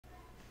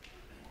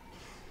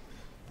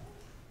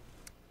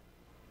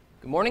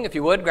Good morning. If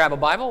you would, grab a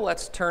Bible.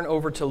 Let's turn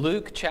over to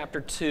Luke chapter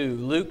 2.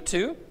 Luke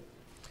 2.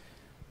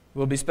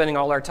 We'll be spending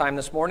all our time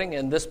this morning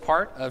in this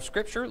part of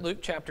Scripture, Luke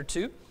chapter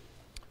 2.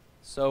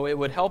 So it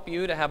would help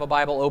you to have a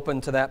Bible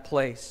open to that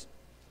place.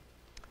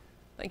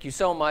 Thank you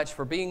so much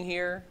for being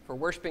here, for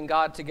worshiping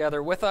God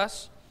together with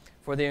us,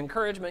 for the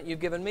encouragement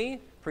you've given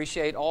me.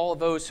 Appreciate all of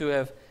those who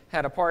have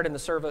had a part in the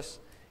service,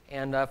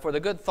 and for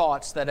the good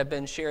thoughts that have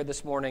been shared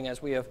this morning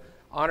as we have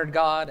honored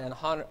God and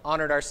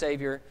honored our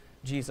Savior,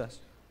 Jesus.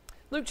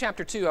 Luke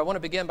chapter 2, I want to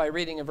begin by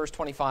reading in verse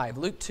 25.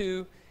 Luke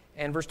 2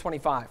 and verse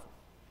 25.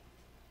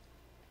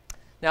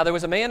 Now there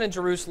was a man in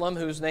Jerusalem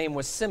whose name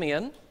was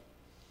Simeon,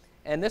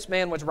 and this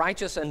man was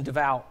righteous and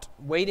devout,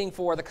 waiting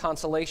for the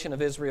consolation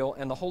of Israel,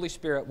 and the Holy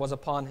Spirit was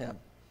upon him.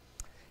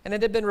 And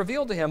it had been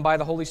revealed to him by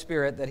the Holy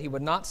Spirit that he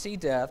would not see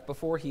death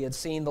before he had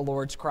seen the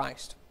Lord's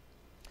Christ.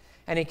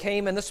 And he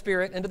came in the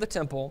Spirit into the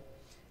temple,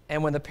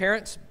 and when the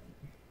parents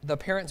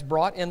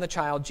brought in the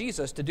child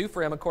Jesus to do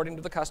for him according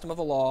to the custom of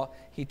the law,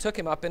 he took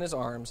him up in his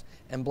arms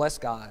and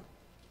blessed God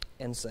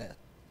and said,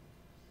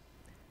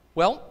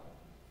 well,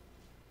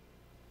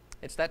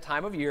 it's that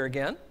time of year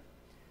again.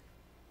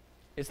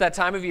 It's that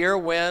time of year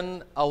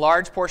when a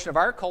large portion of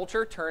our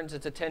culture turns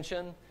its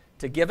attention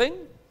to giving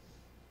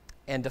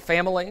and to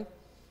family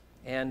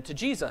and to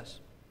Jesus.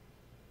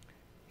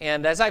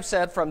 And as I've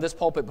said from this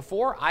pulpit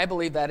before, I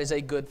believe that is a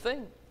good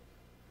thing.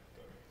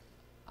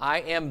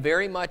 I am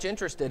very much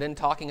interested in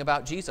talking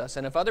about Jesus,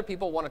 and if other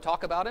people want to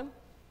talk about him,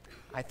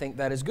 I think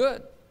that is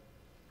good.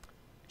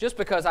 Just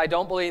because I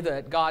don't believe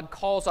that God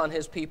calls on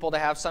his people to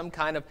have some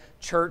kind of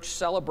church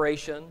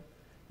celebration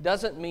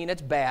doesn't mean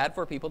it's bad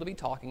for people to be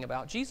talking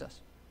about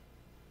Jesus.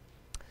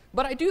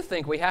 But I do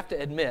think we have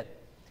to admit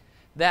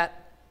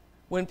that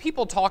when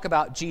people talk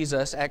about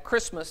Jesus at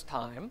Christmas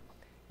time,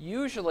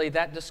 usually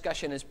that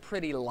discussion is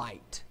pretty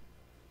light.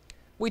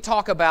 We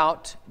talk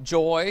about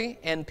joy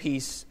and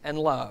peace and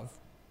love,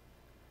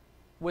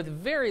 with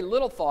very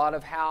little thought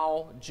of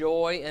how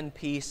joy and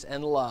peace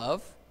and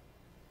love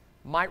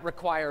might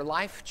require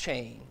life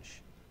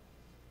change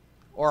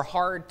or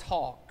hard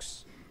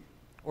talks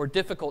or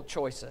difficult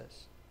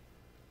choices.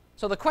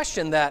 So the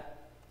question that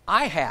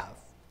I have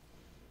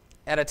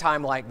at a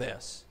time like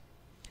this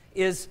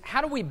is,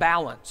 how do we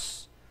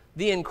balance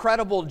the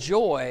incredible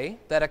joy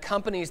that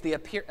accompanies the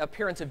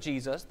appearance of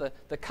Jesus,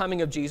 the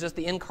coming of Jesus,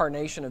 the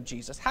incarnation of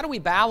Jesus? How do we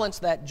balance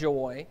that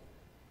joy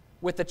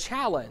with the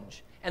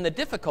challenge and the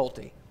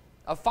difficulty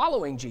of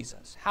following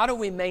Jesus? How do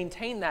we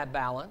maintain that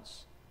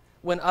balance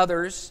when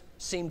others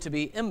seem to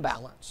be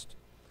imbalanced?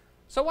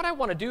 So what I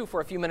want to do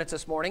for a few minutes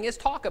this morning is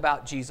talk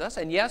about Jesus.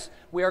 And yes,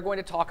 we are going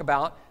to talk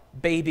about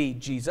baby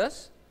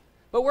Jesus,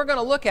 but we're going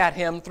to look at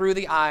him through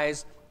the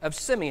eyes of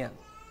Simeon,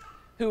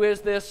 who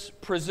is this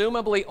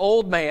presumably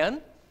old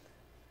man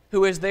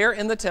who is there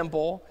in the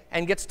temple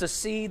and gets to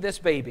see this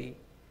baby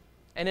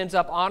and ends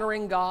up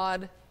honoring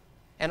God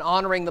and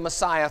honoring the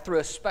Messiah through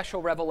a special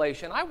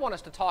revelation. I want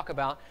us to talk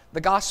about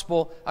the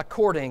gospel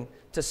according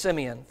to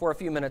Simeon for a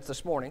few minutes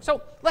this morning.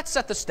 So let's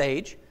set the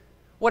stage.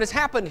 What has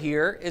happened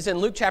here is in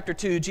Luke chapter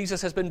 2,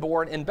 Jesus has been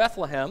born in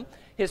Bethlehem.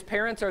 His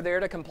parents are there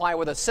to comply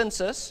with a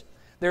census.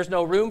 There's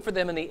no room for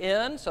them in the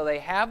inn, so they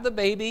have the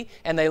baby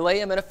and they lay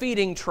him in a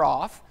feeding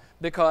trough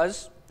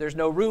because there's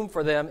no room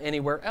for them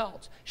anywhere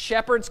else.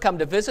 Shepherds come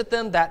to visit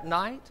them that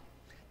night,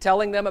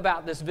 telling them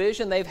about this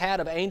vision they've had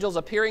of angels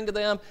appearing to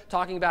them,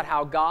 talking about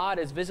how God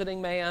is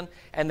visiting man,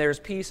 and there's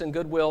peace and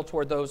goodwill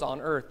toward those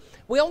on earth.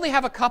 We only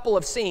have a couple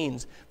of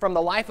scenes from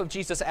the life of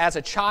Jesus as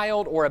a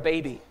child or a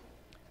baby,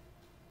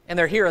 and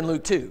they're here in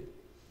Luke 2.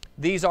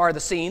 These are the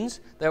scenes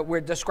that we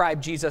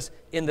describe Jesus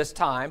in this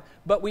time,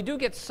 but we do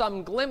get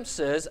some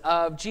glimpses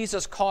of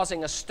Jesus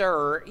causing a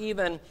stir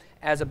even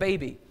as a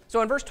baby. So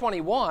in verse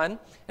 21,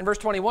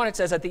 it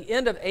says, at the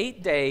end of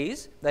 8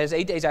 days, that is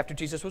 8 days after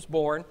Jesus was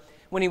born,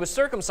 when he was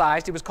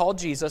circumcised, he was called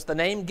Jesus, the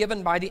name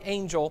given by the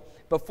angel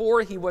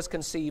before he was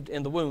conceived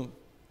in the womb.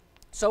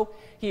 So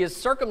he is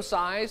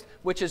circumcised,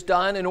 which is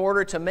done in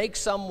order to make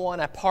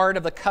someone a part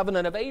of the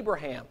covenant of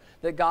Abraham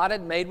that God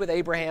had made with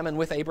Abraham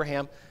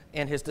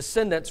and his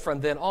descendants from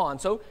then on.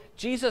 So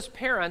Jesus'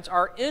 parents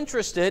are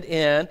interested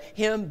in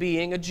him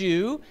being a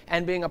Jew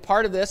and being a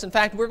part of this. In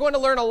fact, we're going to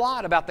learn a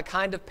lot about the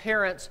kind of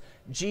parents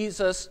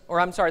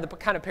the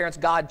kind of parents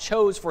God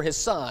chose for his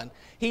son.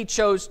 He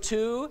chose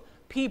two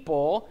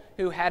people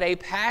who had a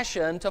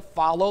passion to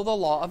follow the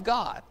law of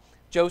God,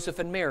 Joseph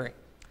and Mary.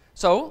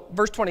 So,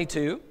 verse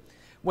 22,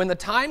 when the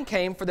time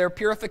came for their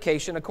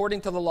purification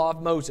according to the law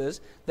of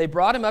Moses, they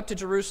brought him up to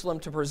Jerusalem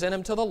to present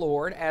him to the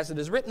Lord. As it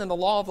is written in the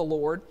law of the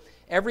Lord,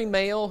 every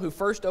male who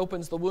first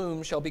opens the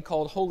womb shall be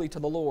called holy to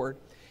the Lord.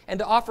 And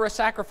to offer a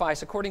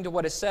sacrifice according to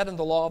what is said in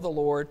the law of the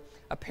Lord,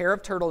 a pair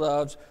of turtle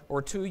doves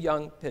or 2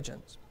 young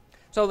pigeons.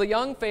 So the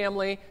young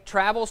family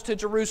travels to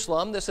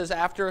Jerusalem. This is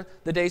after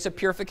the days of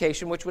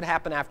purification, which would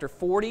happen after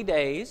 40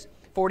 days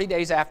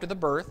after the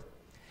birth.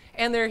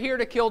 And they're here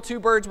to kill 2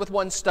 birds with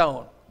 1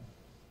 stone.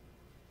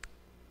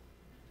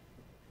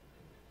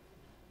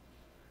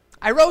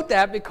 I wrote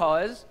that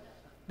because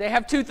They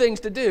have two things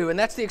to do, and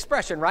that's the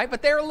expression, right?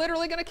 But they're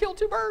literally going to kill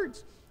two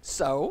birds.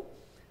 So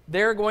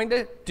they're going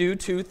to do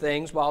two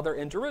things while they're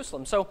in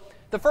Jerusalem. So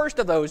the first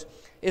of those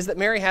is that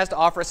Mary has to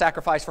offer a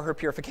sacrifice for her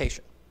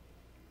purification.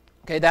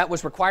 Okay, that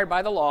was required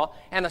by the law.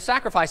 And the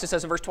sacrifice, it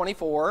says in verse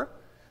 24,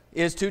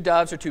 is 2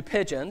 doves or 2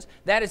 pigeons.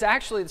 That is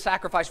actually the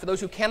sacrifice for those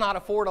who cannot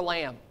afford a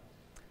lamb.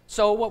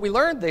 So what we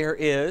learned there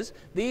is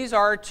these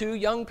are 2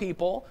 young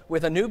people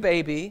with a new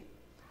baby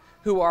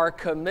who are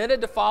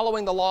committed to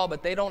following the law,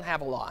 but they don't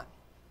have a lot.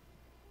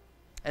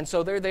 And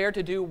so they're there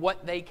to do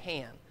what they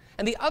can.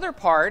 And the other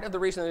part of the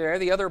reason they're there,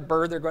 the other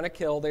bird they're going to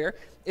kill there,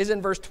 is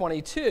in verse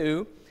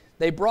 22.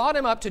 They brought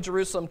him up to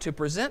Jerusalem to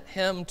present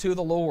him to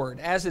the Lord.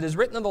 As it is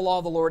written in the law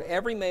of the Lord,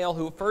 every male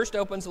who first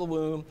opens the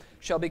womb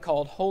shall be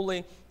called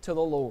holy to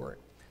the Lord.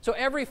 So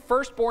every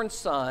firstborn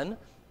son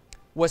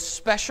was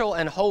special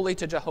and holy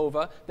to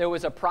Jehovah. There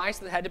was a price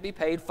that had to be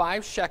paid,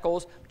 5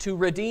 shekels, to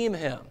redeem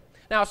him.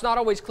 Now, it's not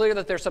always clear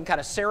that there's some kind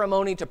of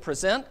ceremony to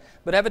present,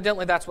 but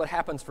evidently that's what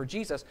happens for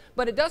Jesus.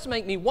 But it does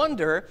make me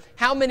wonder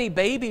how many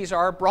babies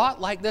are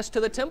brought like this to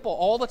the temple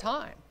all the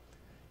time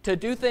to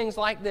do things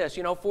like this.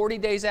 40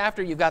 days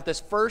after, you've got this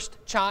first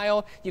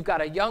child, you've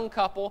got a young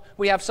couple.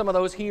 We have some of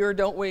those here,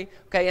 don't we?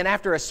 Okay, and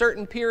after a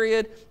certain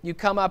period, you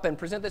come up and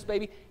present this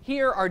baby.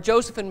 Here are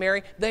Joseph and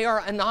Mary. They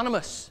are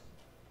anonymous.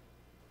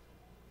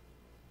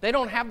 They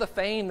don't have the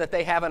fame that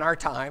they have in our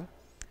time.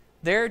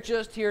 They're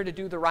just here to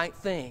do the right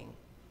thing.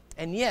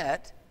 And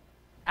yet,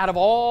 out of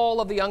all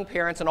of the young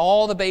parents and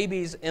all the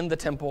babies in the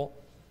temple,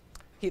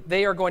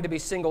 they are going to be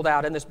singled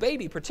out. And this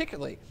baby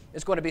particularly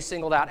is going to be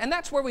singled out. And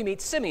that's where we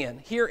meet Simeon,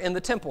 here in the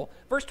temple.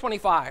 Verse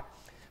 25.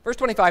 Verse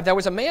 25, there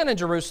was a man in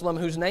Jerusalem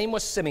whose name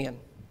was Simeon.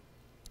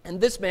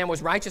 And this man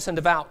was righteous and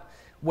devout,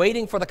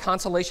 waiting for the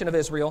consolation of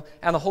Israel,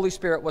 and the Holy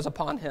Spirit was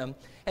upon him.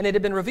 And it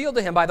had been revealed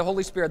to him by the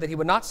Holy Spirit that he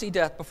would not see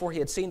death before he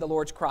had seen the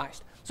Lord's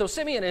Christ. So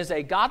Simeon is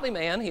a godly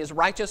man. He is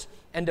righteous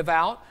and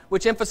devout,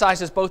 which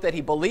emphasizes both that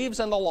he believes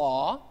in the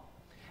law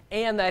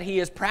and that he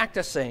is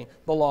practicing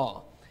the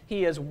law.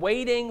 He is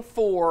waiting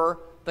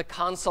for the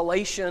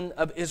consolation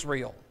of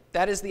Israel.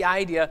 That is the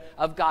idea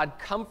of God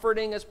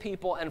comforting his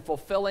people and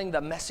fulfilling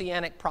the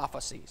messianic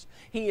prophecies.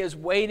 He is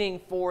waiting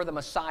for the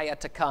Messiah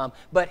to come.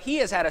 But he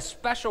has had a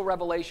special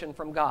revelation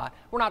from God.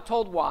 We're not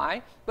told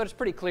why, but it's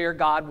pretty clear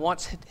God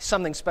wants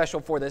something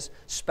special for this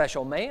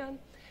special man.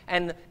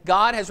 And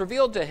God has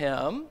revealed to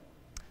him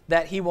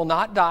that he will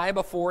not die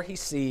before he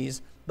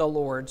sees the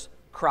Lord's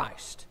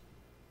Christ.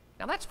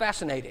 Now that's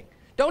fascinating.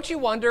 Don't you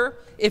wonder,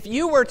 if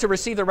you were to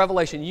receive the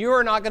revelation, you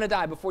are not going to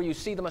die before you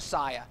see the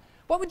Messiah,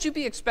 what would you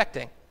be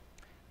expecting?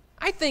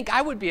 I think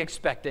I would be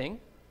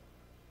expecting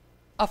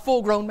a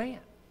full-grown man.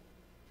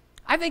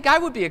 I think I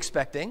would be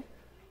expecting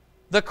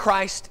the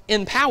Christ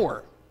in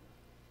power,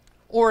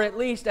 or at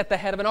least at the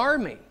head of an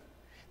army,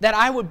 that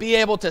I would be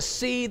able to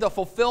see the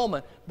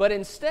fulfillment. But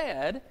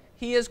instead,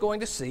 he is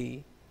going to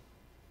see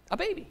a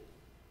baby.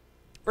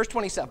 Verse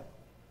 27.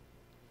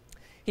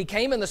 He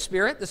came in the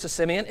Spirit, this is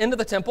Simeon, into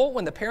the temple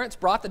when the parents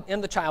brought in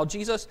the child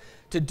Jesus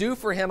to do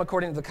for him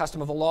according to the custom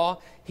of the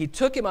law. He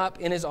took him up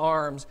in his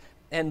arms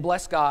and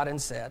blessed God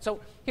and said. So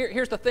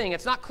here's the thing.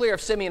 It's not clear if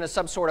Simeon is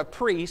some sort of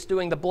priest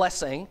doing the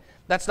blessing.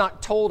 That's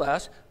not told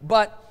us.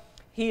 But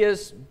he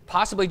is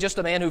possibly just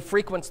a man who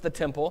frequents the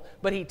temple.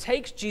 But he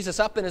takes Jesus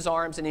up in his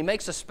arms and he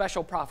makes a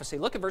special prophecy.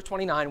 Look at verse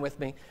 29 with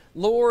me.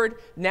 Lord,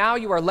 now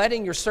you are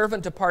letting your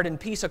servant depart in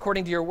peace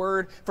according to your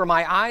word. For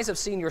my eyes have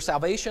seen your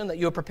salvation that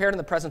you have prepared in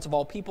the presence of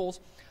all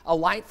peoples, a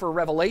light for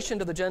revelation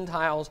to the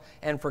Gentiles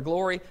and for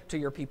glory to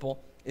your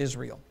people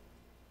Israel.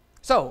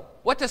 So,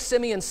 what does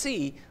Simeon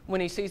see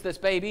when he sees this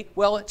baby?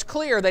 Well, it's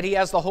clear that he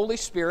has the Holy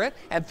Spirit,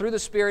 and through the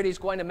Spirit he's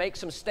going to make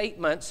some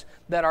statements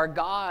that are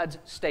God's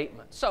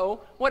statements.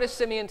 So, what does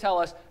Simeon tell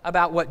us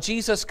about what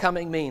Jesus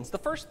coming means? The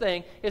first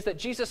thing is that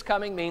Jesus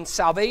coming means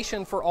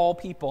salvation for all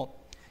people.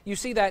 You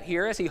see that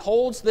here as he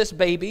holds this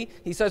baby.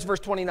 He says,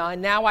 verse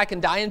 29, now I can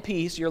die in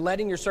peace. You're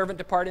letting your servant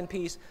depart in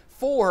peace.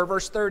 For,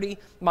 verse 30,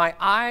 my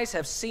eyes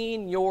have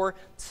seen your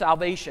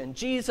salvation.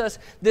 Jesus,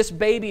 this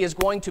baby is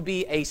going to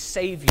be a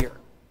Savior.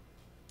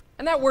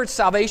 And that word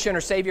salvation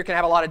or Savior can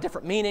have a lot of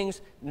different meanings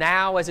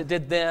now as it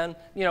did then.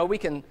 We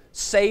can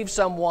save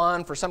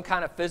someone for some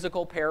kind of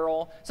physical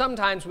peril.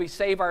 Sometimes we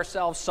save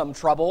ourselves some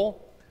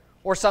trouble.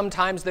 Or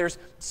sometimes there's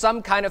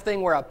some kind of thing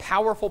where a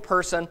powerful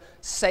person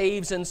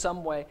saves in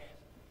some way.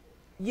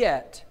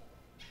 Yet,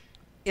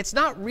 it's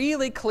not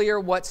really clear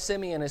what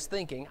Simeon is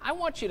thinking. I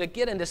want you to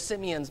get into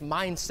Simeon's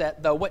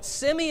mindset, though. What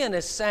Simeon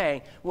is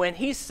saying when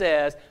he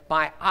says,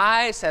 my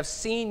eyes have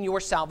seen your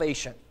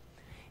salvation,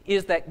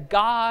 is that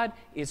God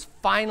is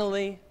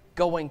finally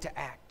going to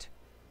act.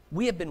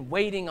 We have been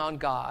waiting on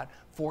God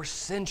for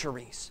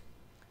centuries.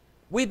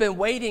 We've been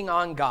waiting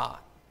on God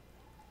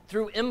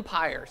through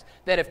empires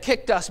that have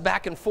kicked us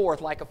back and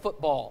forth like a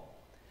football.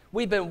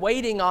 We've been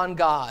waiting on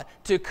God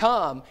to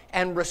come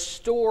and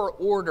restore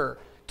order,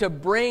 to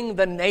bring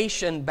the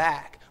nation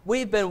back.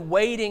 We've been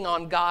waiting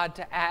on God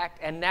to act,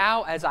 and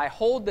now as I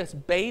hold this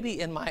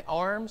baby in my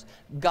arms,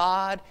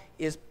 God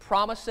is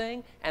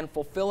promising and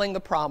fulfilling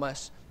the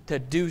promise to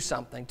do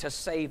something, to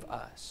save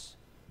us.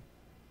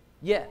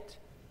 Yet,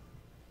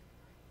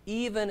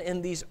 even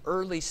in these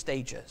early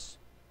stages,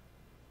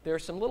 there are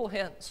some little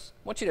hints.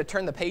 I want you to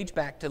turn the page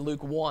back to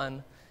Luke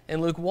 1.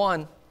 In Luke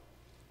 1,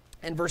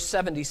 in verse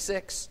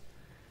 76,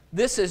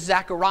 this is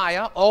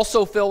Zechariah,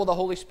 also filled with the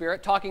Holy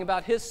Spirit, talking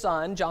about his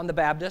son, John the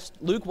Baptist.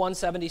 Luke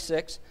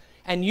 1:76.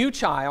 And you,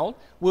 child,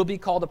 will be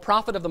called the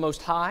prophet of the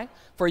Most High,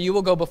 for you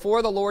will go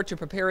before the Lord to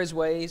prepare his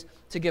ways,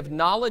 to give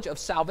knowledge of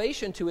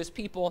salvation to his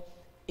people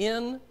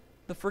in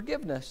the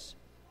forgiveness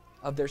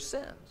of their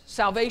sins.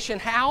 Salvation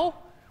how?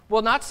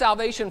 Well, not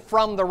salvation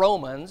from the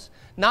Romans,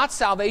 not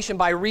salvation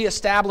by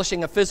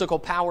reestablishing a physical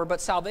power, but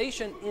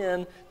salvation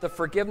in the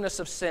forgiveness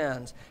of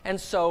sins. And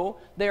so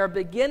they are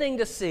beginning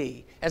to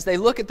see, as they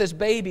look at this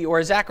baby, or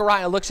as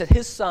Zechariah looks at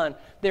his son,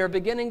 they are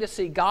beginning to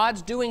see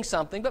God's doing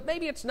something, but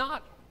maybe it's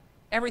not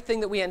everything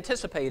that we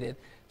anticipated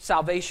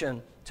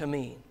salvation to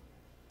mean.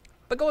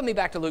 But go with me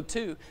back to Luke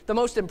 2. The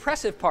most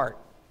impressive part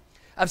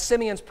of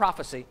Simeon's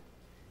prophecy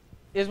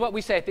is what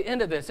we say at the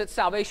end of this. It's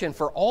salvation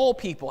for all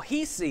people.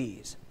 He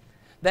sees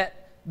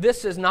that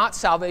this is not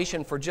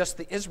salvation for just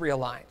the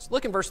Israelites.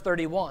 Look in verse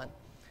 31.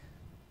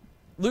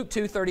 Luke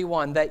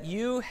 2:31, that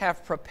you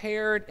have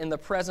prepared in the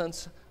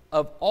presence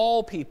of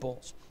all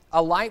peoples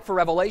a light for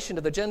revelation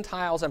to the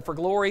Gentiles and for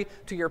glory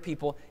to your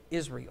people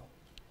Israel.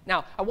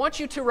 Now, I want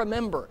you to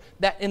remember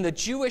that in the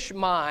Jewish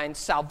mind,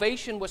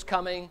 salvation was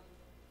coming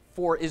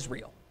for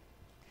Israel.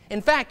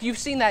 In fact, you've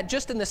seen that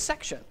just in this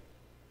section.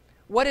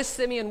 What is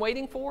Simeon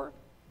waiting for?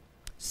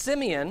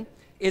 Simeon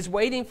is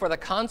waiting for the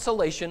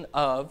consolation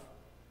of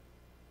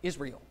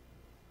Israel.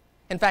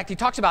 In fact, he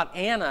talks about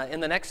Anna in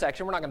the next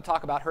section. We're not going to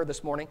talk about her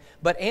this morning.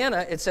 But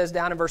Anna, it says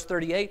down in verse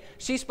 38,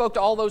 she spoke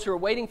to all those who are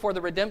waiting for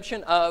the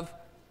redemption of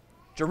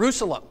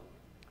Jerusalem.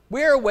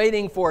 We're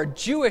waiting for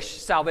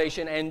Jewish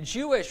salvation and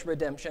Jewish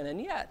redemption.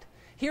 And yet,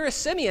 here is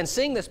Simeon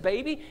seeing this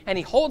baby, and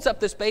he holds up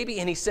this baby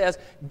and he says,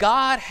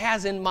 God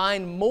has in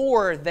mind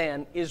more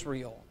than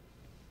Israel.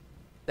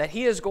 That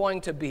he is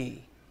going to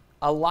be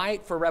a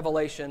light for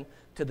revelation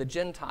to the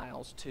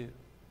Gentiles too.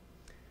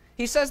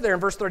 He says there in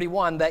verse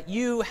 31 that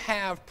you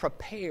have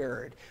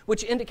prepared,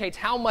 which indicates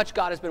how much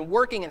God has been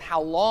working and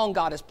how long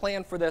God has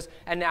planned for this,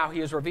 and now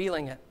he is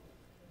revealing it.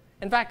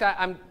 In fact,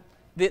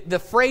 the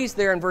phrase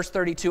there in verse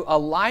 32, a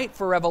light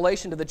for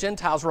revelation to the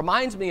Gentiles,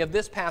 reminds me of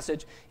this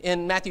passage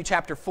in Matthew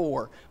chapter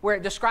 4, where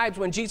it describes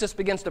when Jesus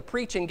begins to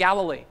preach in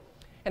Galilee.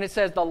 And it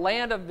says, the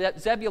land of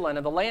Zebulun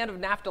and the land of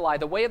Naphtali,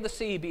 the way of the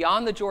sea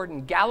beyond the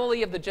Jordan,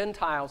 Galilee of the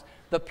Gentiles,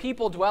 the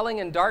people dwelling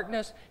in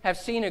darkness have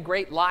seen a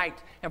great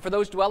light. And for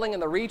those dwelling in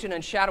the region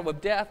and shadow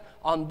of death,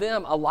 on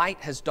them a light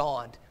has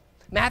dawned.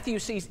 Matthew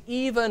sees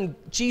even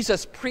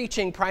Jesus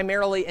preaching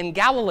primarily in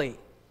Galilee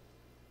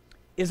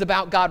is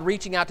about God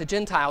reaching out to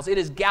Gentiles. It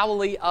is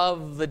Galilee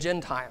of the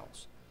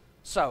Gentiles.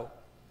 So,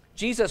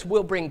 Jesus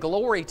will bring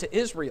glory to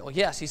Israel.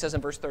 Yes, he says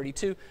in verse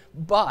 32,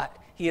 but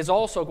he is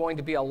also going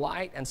to be a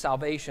light and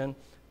salvation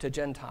to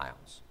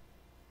Gentiles.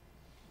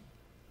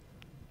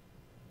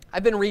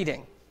 I've been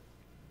reading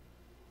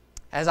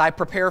as I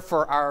prepare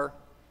for our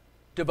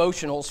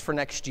devotionals for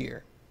next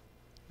year.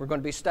 We're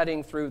going to be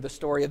studying through the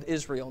story of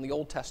Israel in the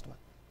Old Testament.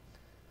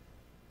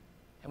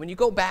 And when you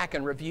go back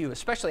and review,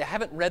 especially I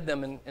haven't read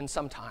them in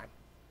some time,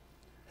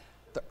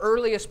 the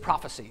earliest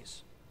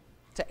prophecies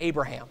to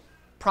Abraham,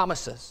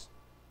 promises.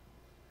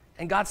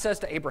 And God says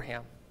to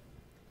Abraham,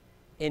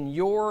 in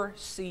your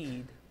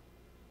seed,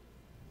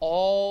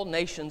 all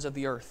nations of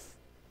the earth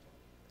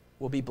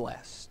will be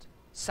blessed.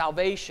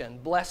 Salvation,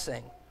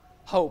 blessing,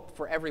 hope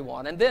for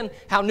everyone. And then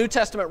how New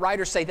Testament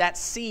writers say that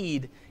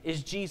seed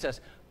is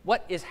Jesus.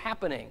 What is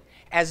happening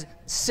as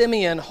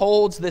Simeon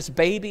holds this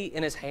baby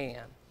in his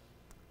hand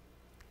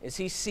is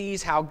he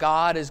sees how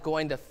God is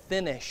going to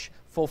finish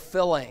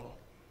fulfilling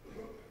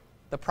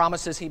the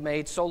promises he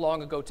made so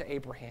long ago to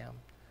Abraham,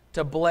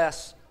 to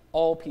bless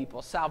all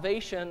people,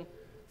 salvation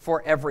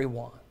for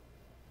everyone.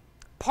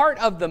 Part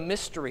of the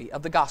mystery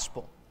of the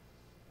gospel,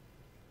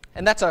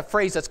 and that's a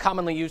phrase that's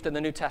commonly used in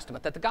the New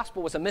Testament, that the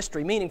gospel was a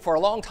mystery, meaning for a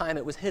long time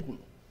it was hidden.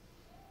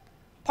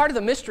 Part of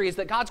the mystery is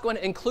that God's going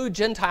to include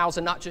Gentiles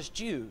and not just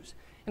Jews.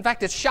 In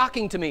fact, it's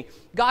shocking to me.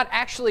 God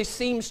actually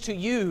seems to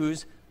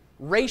use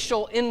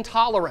racial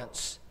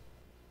intolerance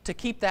to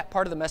keep that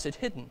part of the message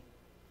hidden.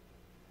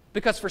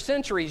 Because for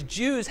centuries,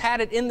 Jews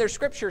had it in their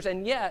scriptures,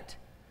 and yet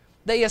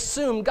they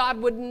assumed God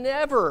would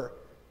never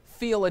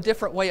feel a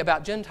different way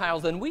about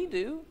Gentiles than we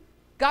do.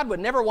 God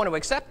would never want to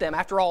accept them.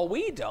 After all,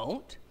 we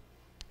don't.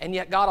 And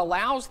yet God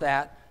allows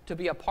that to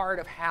be a part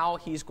of how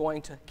he's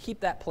going to keep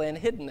that plan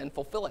hidden and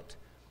fulfill it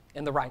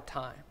in the right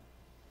time.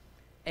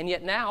 And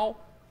yet now,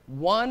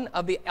 one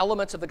of the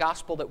elements of the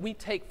gospel that we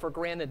take for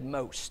granted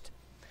most,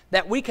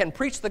 that we can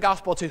preach the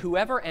gospel to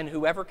whoever and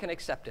whoever can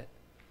accept it,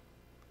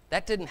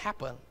 that didn't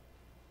happen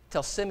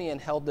until Simeon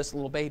held this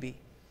little baby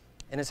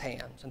in his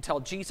hands,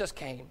 until Jesus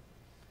came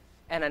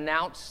and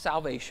announced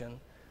salvation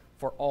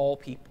for all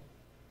people.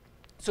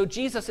 So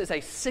Jesus is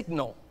a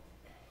signal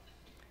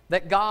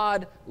that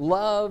God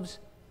loves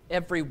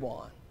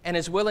everyone and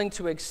is willing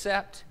to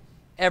accept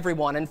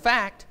everyone. In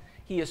fact,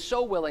 He is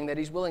so willing that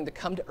he's willing to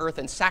come to earth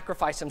and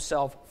sacrifice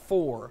himself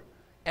for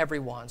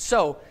everyone.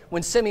 So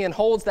when Simeon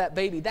holds that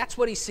baby, that's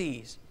what he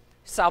sees,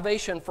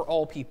 salvation for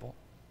all people.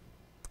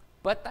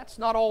 But that's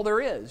not all there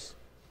is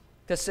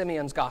to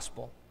Simeon's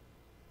gospel.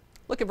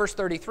 Look at verse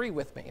 33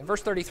 with me. In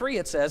verse 33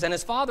 it says, "And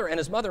his father and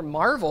his mother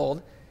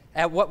marveled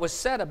at what was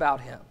said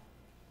about him."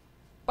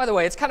 By the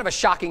way, it's kind of a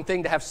shocking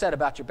thing to have said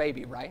about your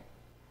baby, right?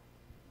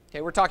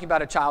 Okay, we're talking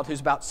about a child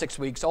who's about 6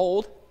 weeks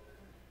old.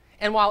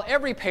 And while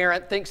every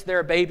parent thinks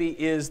their baby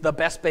is the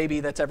best baby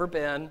that's ever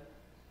been,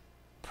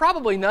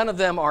 probably none of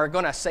them are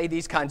going to say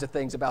these kinds of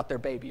things about their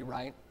baby,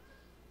 right?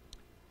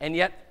 And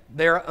yet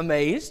they're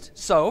amazed.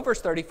 So,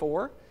 verse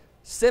 34,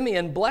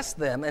 Simeon blessed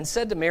them and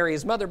said to Mary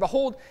his mother,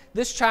 "Behold,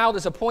 this child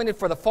is appointed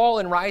for the fall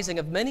and rising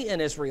of many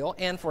in Israel,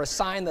 and for a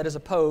sign that is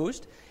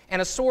opposed,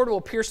 and a sword will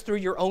pierce through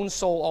your own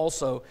soul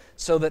also,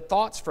 so that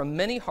thoughts from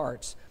many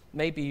hearts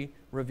may be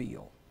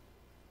revealed."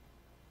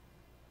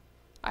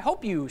 I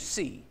hope you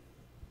see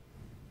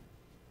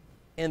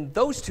in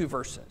those two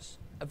verses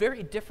a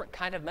very different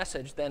kind of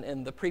message than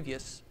in the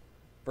previous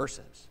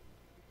verses.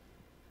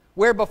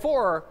 Where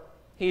before,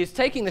 he's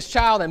taking this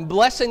child and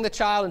blessing the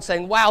child and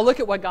saying, "Wow, look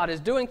at what God is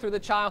doing through the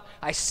child.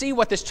 I see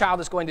what this child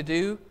is going to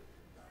do."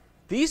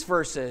 These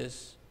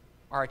verses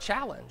are a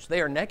challenge.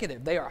 They are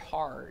negative. They are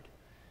hard.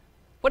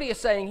 What he is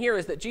saying here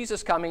is that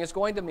Jesus' coming is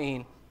going to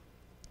mean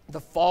the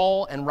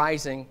fall and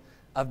rising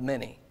of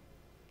many.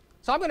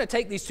 So I'm going to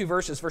take these two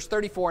verses, verse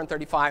 34 and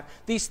 35,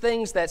 these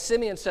things that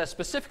Simeon says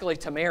specifically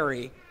to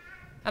Mary,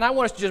 and I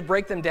want us to just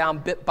break them down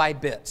bit by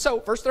bit. So,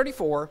 verse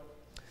 34,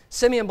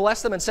 Simeon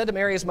blessed them and said to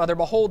Mary his mother,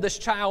 "Behold, this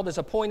child is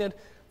appointed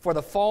for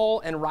the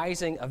fall and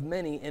rising of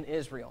many in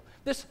Israel."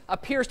 This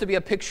appears to be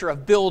a picture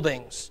of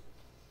buildings,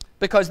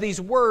 because these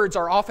words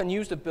are often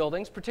used of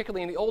buildings,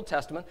 particularly in the Old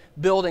Testament,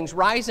 buildings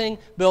rising,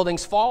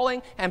 buildings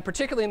falling, and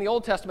particularly in the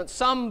Old Testament,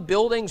 some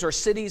buildings or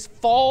cities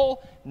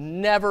fall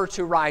never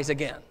to rise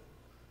again.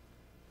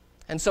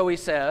 And so he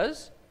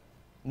says,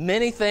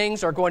 many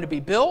things are going to be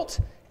built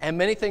and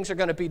many things are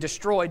going to be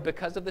destroyed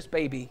because of this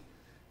baby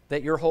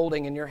that you're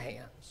holding in your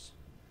hands.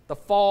 The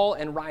fall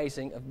and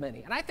rising of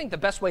many. And I think the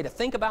best way to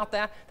think about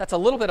that, that's a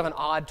little bit of an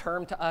odd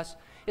term to us,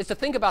 is to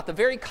think about the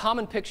very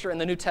common picture in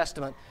the New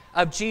Testament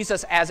of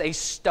Jesus as a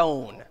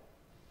stone.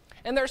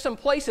 And there are some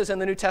places in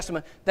the New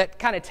Testament that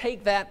kind of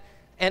take that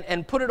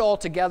and put it all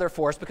together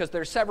for us, because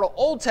there are several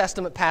Old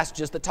Testament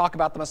passages that talk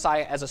about the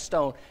Messiah as a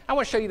stone. I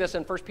want to show you this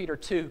in 1 Peter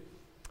 2.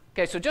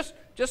 Okay, so just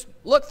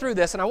look through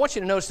this, and I want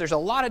you to notice there's a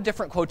lot of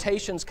different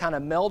quotations kind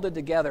of melded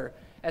together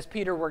as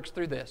Peter works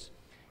through this.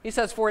 He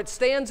says, "For it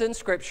stands in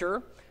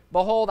Scripture,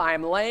 behold, I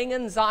am laying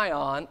in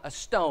Zion a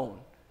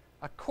stone,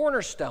 a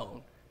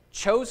cornerstone,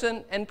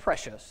 chosen and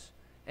precious,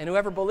 and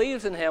whoever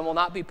believes in him will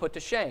not be put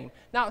to shame."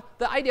 Now,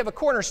 the idea of a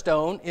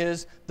cornerstone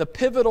is the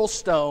pivotal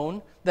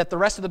stone that the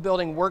rest of the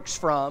building works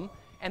from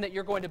and that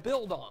you're going to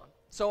build on.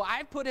 So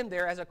I've put him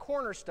there as a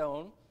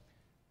cornerstone,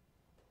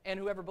 and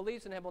whoever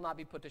believes in him will not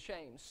be put to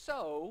shame.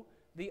 So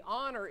the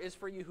honor is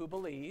for you who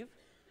believe,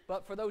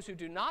 but for those who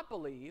do not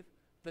believe,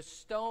 the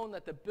stone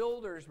that the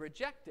builders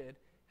rejected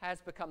has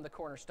become the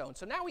cornerstone.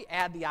 So now we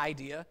add the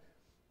idea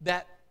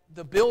that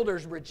the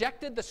builders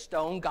rejected the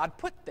stone God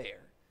put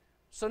there.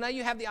 So now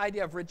you have the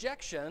idea of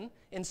rejection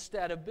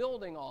instead of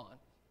building on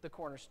the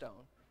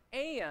cornerstone.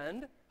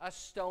 And a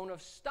stone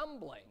of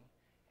stumbling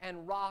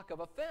and rock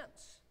of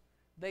offense.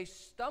 They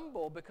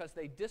stumble because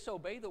they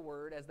disobey the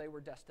word as they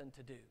were destined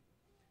to do.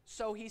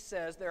 So he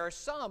says there are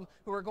some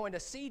who are going to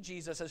see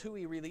Jesus as who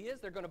he really is.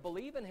 They're going to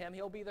believe in him.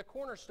 He'll be the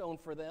cornerstone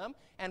for them.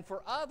 And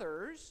for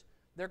others,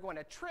 they're going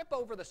to trip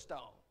over the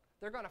stone.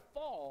 They're going to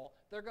fall.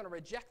 They're going to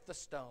reject the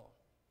stone.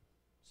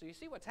 So you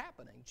see what's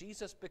happening.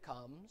 Jesus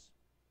becomes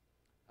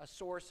a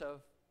source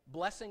of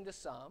blessing to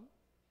some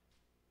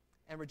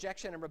and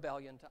rejection and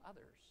rebellion to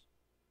others.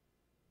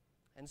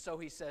 And so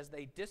he says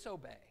they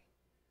disobey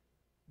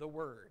the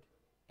word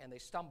and they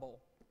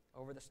stumble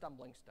over the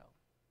stumbling stone.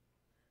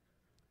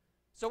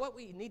 So what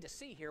we need to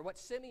see here, what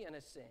Simeon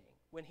is seeing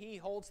when he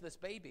holds this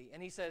baby,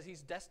 and he says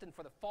he's destined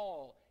for the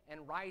fall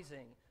and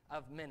rising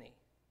of many,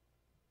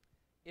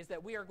 is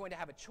that we are going to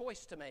have a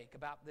choice to make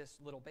about this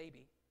little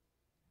baby.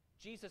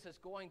 Jesus is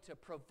going to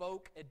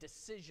provoke a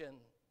decision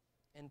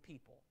in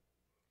people.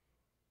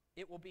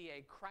 It will be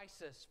a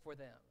crisis for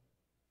them,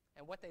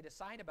 and what they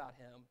decide about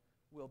him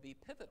will be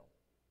pivotal.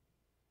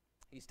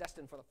 He's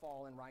destined for the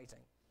fall and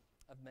rising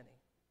of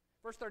many.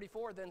 Verse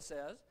 34 then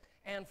says,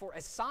 "And for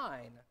a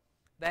sign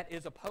that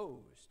is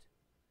opposed."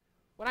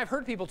 When I've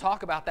heard people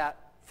talk about that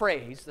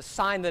phrase, the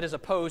sign that is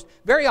opposed,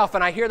 very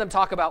often I hear them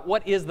talk about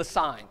what is the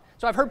sign.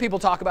 So I've heard people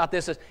talk about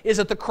this as, is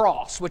it the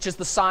cross, which is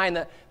the sign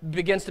that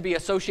begins to be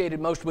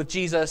associated most with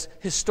Jesus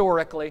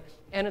historically,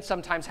 and it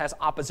sometimes has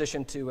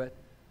opposition to it.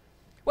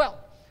 Well,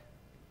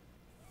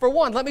 for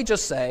one, let me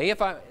just say,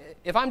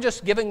 if I'm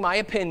just giving my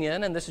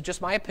opinion, and this is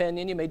just my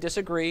opinion, you may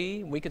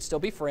disagree, we could still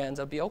be friends,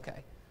 it'll be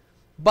okay.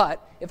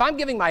 But if I'm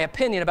giving my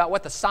opinion about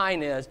what the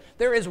sign is,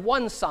 there is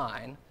one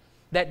sign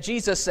that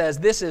Jesus says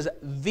this is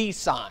the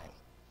sign.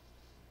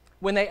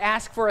 When they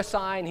ask for a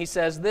sign, he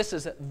says this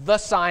is the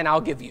sign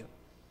I'll give you.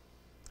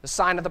 the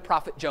sign of the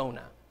prophet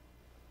Jonah,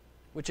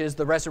 which is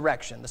the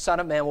resurrection. The Son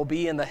of Man will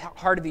be in the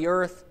heart of the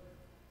earth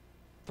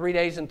 3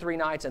 days and 3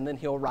 nights, and then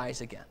he'll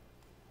rise again.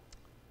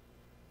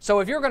 So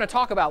if you're going to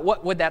talk about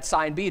what would that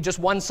sign be, just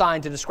one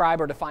sign to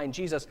describe or define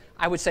Jesus,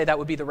 I would say that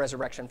would be the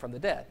resurrection from the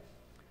dead.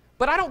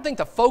 But I don't think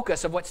the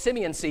focus of what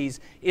Simeon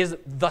sees is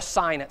the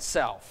sign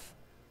itself.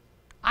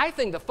 I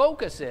think the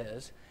focus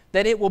is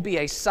that it will be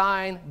a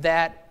sign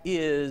that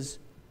is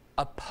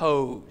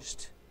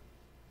opposed,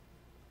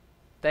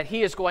 that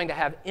he is going to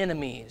have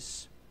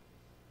enemies.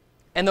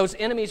 And those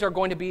enemies are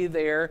going to be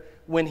there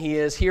when he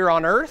is here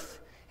on earth,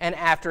 and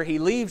after he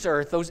leaves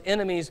earth, those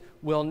enemies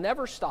will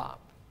never stop.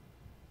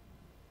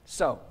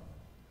 So,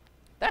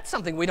 that's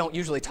something we don't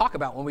usually talk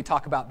about when we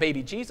talk about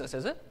baby Jesus,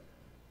 is it?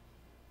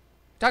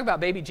 We talk about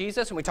baby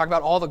Jesus and we talk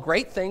about all the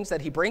great things that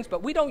he brings,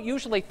 but we don't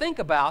usually think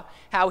about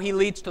how he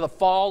leads to the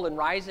fall and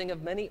rising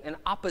of many and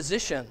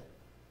opposition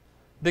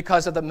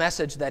because of the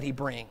message that he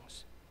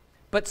brings.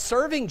 But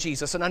serving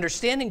Jesus and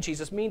understanding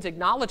Jesus means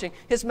acknowledging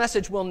his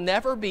message will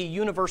never be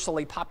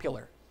universally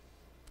popular.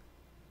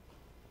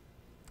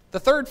 The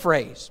third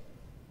phrase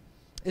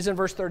is in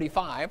verse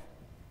 35.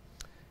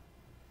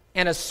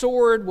 And a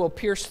sword will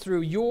pierce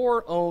through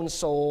your own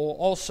soul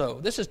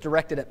also. This is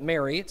directed at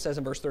Mary. It says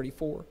in verse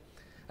 34.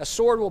 A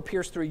sword will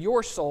pierce through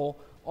your soul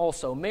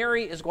also.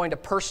 Mary is going to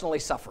personally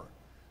suffer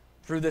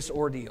through this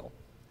ordeal.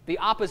 The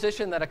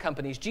opposition that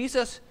accompanies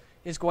Jesus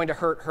is going to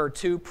hurt her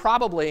too,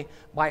 probably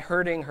by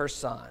hurting her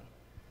son.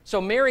 So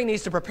Mary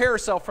needs to prepare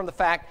herself from the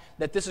fact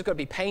that this is going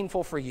to be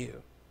painful for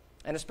you.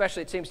 And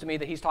especially it seems to me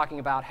that he's talking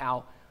about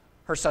how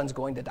her son's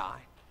going to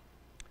die.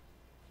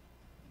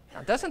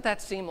 Now, doesn't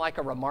that seem like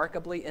a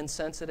remarkably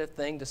insensitive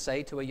thing to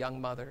say to a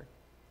young mother?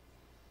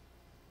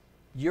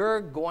 You're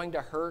going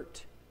to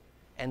hurt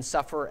and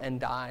suffer and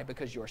die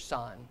because your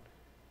son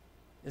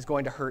is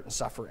going to hurt and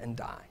suffer and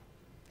die.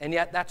 And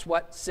yet that's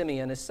what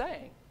Simeon is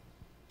saying.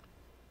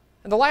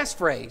 And the last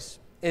phrase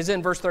is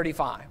in verse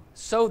 35,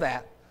 so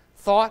that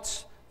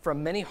thoughts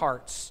from many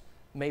hearts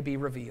may be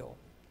revealed.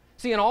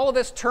 See, in all of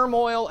this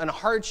turmoil and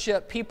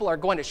hardship, people are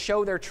going to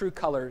show their true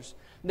colors.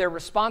 Their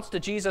response to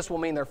Jesus will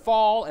mean their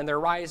fall and their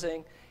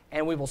rising,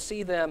 and we will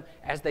see them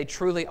as they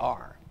truly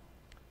are.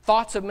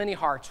 Thoughts of many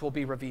hearts will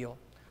be revealed.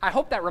 I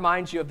hope that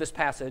reminds you of this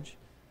passage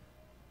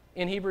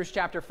in Hebrews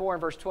chapter 4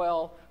 and verse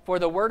 12. For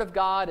the word of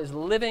God is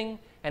living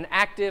and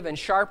active and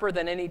sharper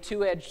than any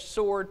two-edged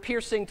sword,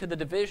 piercing to the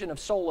division of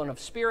soul and of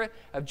spirit,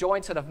 of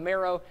joints and of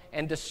marrow,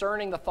 and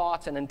discerning the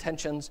thoughts and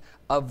intentions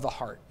of the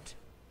heart.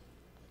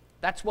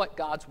 That's what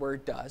God's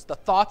word does. The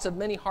thoughts of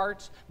many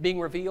hearts being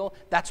revealed,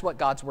 that's what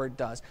God's word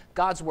does.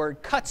 God's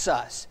word cuts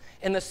us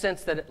in the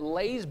sense that it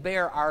lays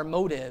bare our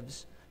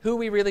motives, who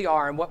we really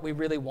are and what we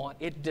really want.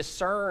 It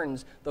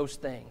discerns those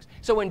things.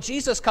 So when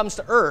Jesus comes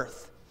to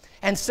earth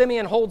and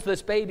Simeon holds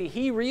this baby,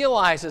 he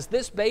realizes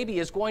this baby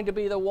is going to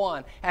be the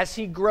one, as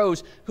he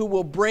grows, who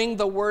will bring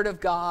the word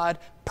of God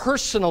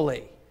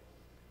personally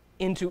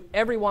into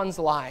everyone's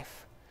life.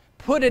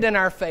 Put it in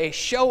our face,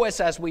 show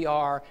us as we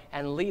are,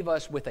 and leave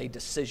us with a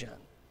decision.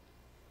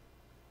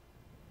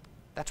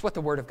 That's what the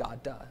Word of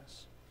God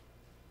does.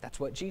 That's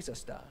what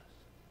Jesus does.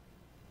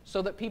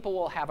 So that people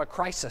will have a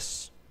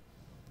crisis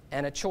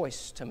and a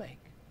choice to make.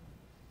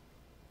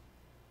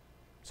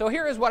 So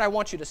here is what I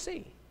want you to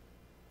see.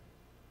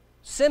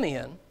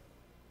 Simeon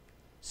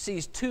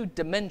sees two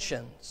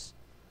dimensions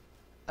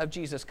of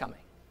Jesus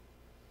coming.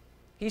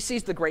 He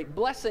sees the great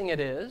blessing it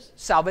is,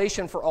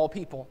 salvation for all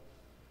people.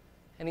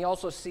 And he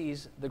also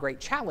sees the great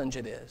challenge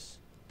it is,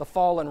 the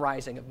fall and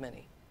rising of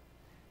many.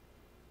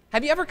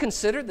 Have you ever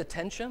considered the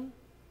tension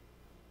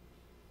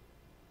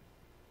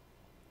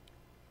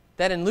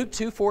that in Luke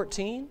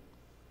 2:14,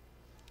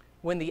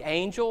 when the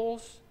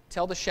angels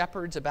tell the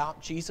shepherds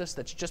about Jesus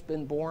that's just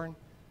been born,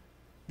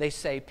 they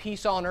say,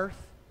 peace on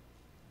earth.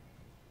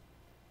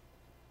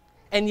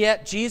 And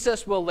yet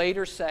Jesus will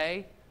later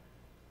say,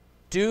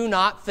 do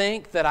not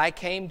think that I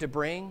came to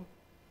bring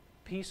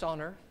peace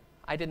on earth.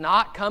 I did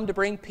not come to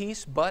bring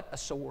peace, but a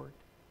sword.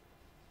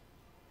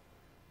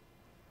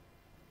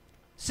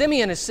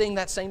 Simeon is seeing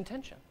that same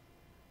tension.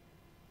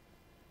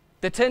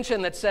 The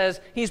tension that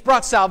says he's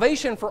brought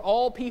salvation for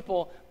all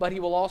people, but he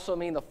will also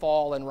mean the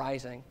fall and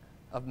rising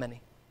of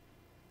many.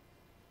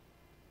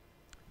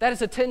 That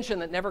is a tension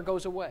that never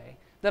goes away.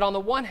 That on the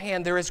one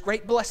hand, there is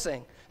great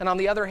blessing, and on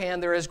the other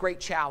hand, there is great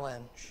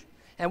challenge.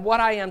 And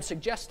what I am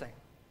suggesting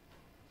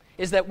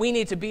is that we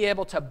need to be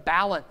able to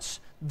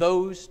balance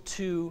those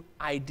two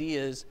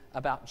ideas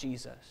about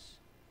Jesus.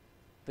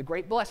 The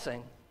great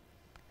blessing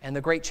and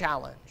the great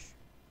challenge.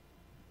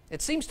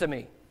 It seems to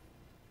me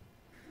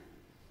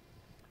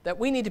that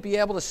we need to be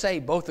able to say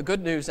both the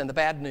good news and the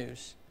bad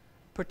news,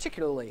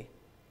 particularly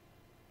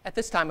at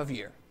this time of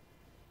year.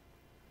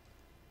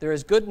 There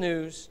is good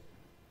news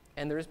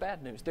and there is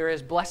bad news. There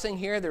is blessing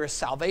here, there is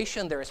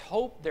salvation, there is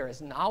hope, there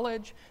is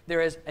knowledge,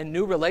 there is a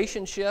new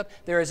relationship,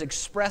 there is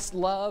expressed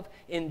love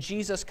in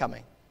Jesus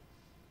coming.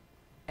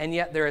 And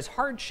yet there is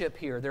hardship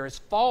here, there is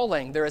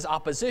falling, there is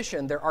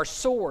opposition, there are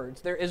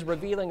swords, there is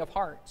revealing of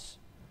hearts.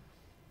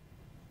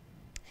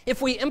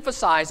 If we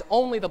emphasize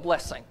only the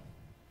blessing,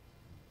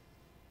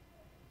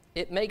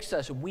 it makes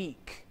us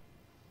weak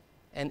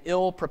and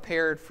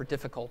ill-prepared for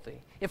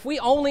difficulty. If we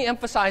only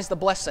emphasize the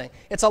blessing,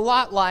 it's a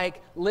lot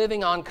like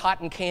living on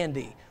cotton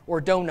candy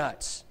or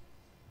donuts.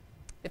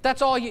 If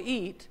that's all you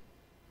eat,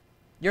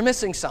 you're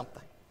missing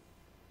something.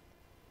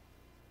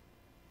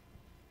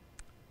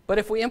 But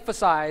if we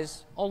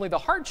emphasize only the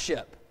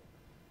hardship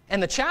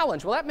and the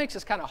challenge, well, that makes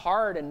us kind of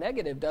hard and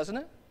negative, doesn't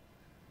it?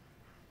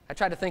 I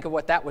tried to think of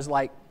what that was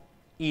like,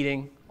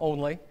 eating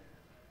only.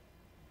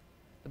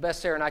 The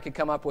best Sarah and I could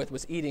come up with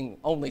was eating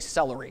only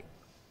celery.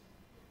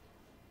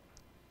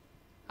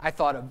 I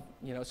thought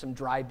of, some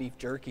dry beef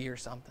jerky or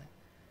something.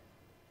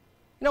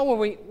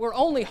 When we're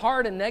only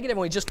hard and negative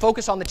and we just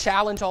focus on the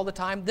challenge all the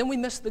time, then we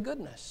miss the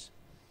goodness.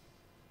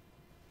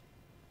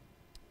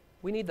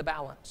 We need the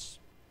balance.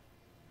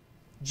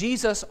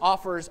 Jesus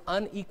offers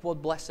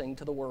unequaled blessing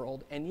to the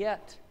world, and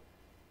yet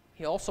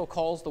he also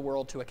calls the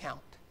world to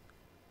account.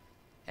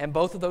 And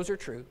both of those are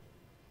true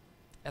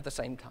at the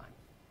same time.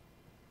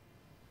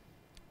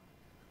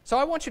 So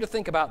I want you to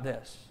think about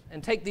this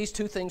and take these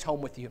two things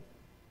home with you.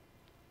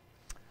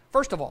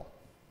 First of all,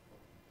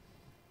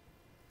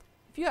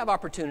 if you have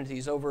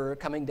opportunities over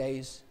coming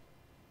days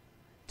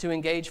to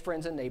engage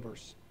friends and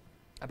neighbors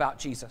about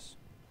Jesus,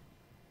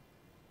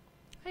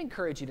 I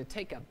encourage you to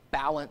take a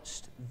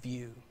balanced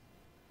view.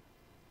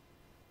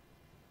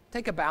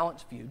 Take a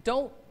balanced view.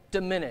 Don't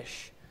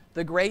diminish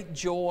the great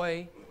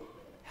joy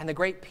and the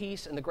great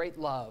peace and the great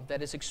love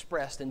that is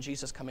expressed in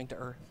Jesus coming to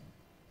earth.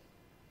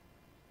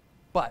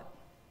 But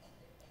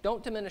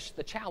don't diminish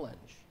the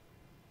challenge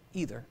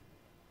either.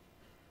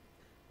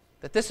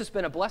 That this has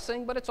been a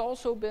blessing, but it's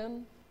also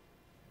been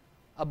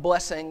a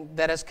blessing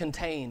that has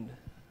contained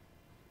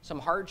some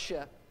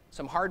hardship,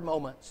 some hard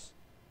moments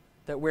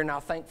that we're now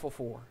thankful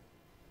for.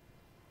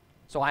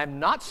 So I am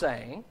not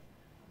saying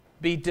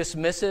be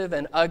dismissive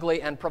and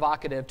ugly and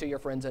provocative to your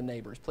friends and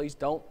neighbors. Please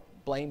don't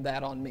blame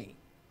that on me.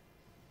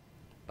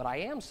 But I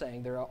am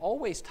saying there are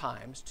always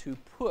times to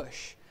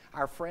push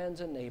our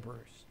friends and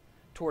neighbors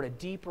toward a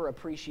deeper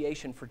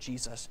appreciation for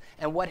Jesus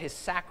and what his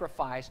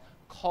sacrifice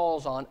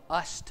calls on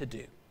us to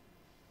do.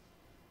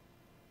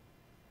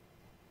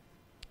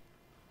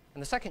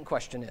 And the second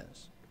question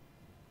is,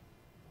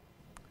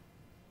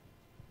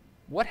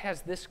 what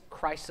has this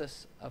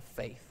crisis of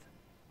faith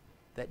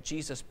that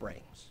Jesus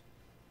brings,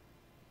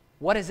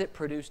 what has it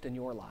produced in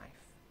your life?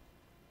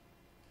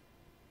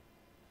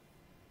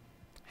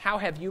 How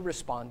have you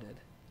responded?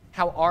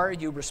 How are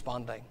you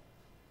responding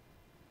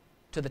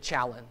to the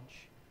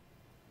challenge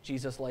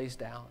Jesus lays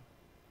down?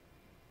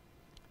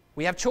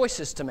 We have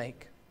choices to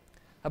make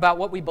about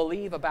what we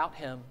believe about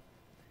him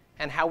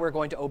and how we're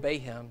going to obey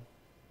him.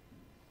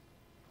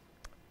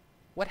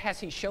 What has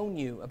he shown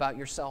you about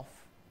yourself?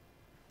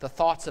 The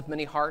thoughts of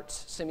many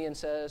hearts, Simeon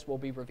says, will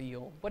be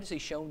revealed. What has he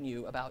shown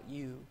you about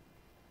you?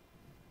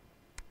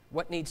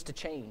 What needs to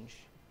change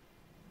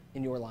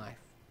in your life?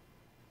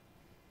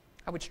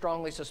 I would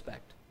strongly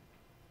suspect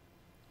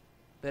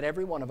that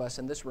every one of us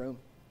in this room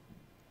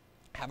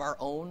have our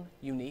own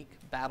unique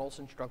battles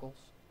and struggles.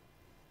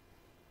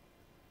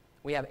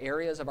 We have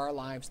areas of our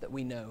lives that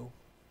we know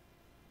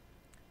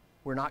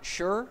we're not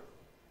sure,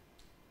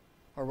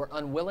 or we're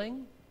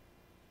unwilling,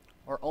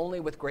 or only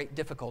with great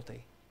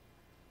difficulty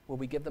will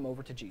we give them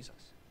over to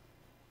Jesus.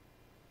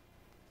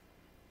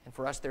 And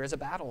for us, there is a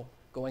battle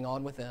going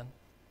on within.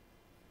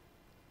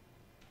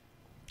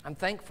 I'm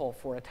thankful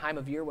for a time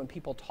of year when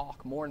people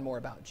talk more and more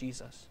about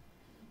Jesus,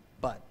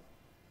 but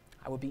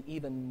I would be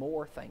even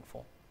more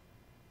thankful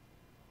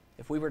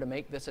if we were to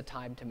make this a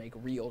time to make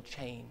real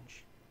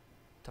change,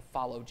 to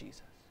follow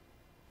Jesus.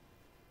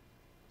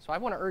 So I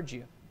want to urge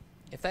you,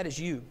 if that is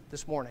you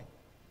this morning,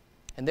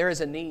 and there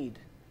is a need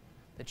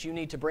that you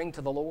need to bring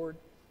to the Lord,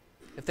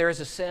 if there is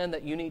a sin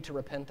that you need to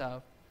repent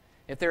of,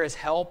 if there is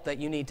help that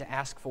you need to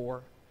ask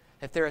for,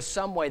 if there is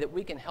some way that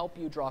we can help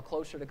you draw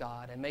closer to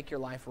God and make your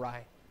life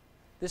right,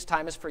 this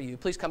time is for you.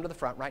 Please come to the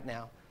front right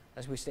now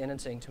as we stand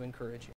and sing to encourage you.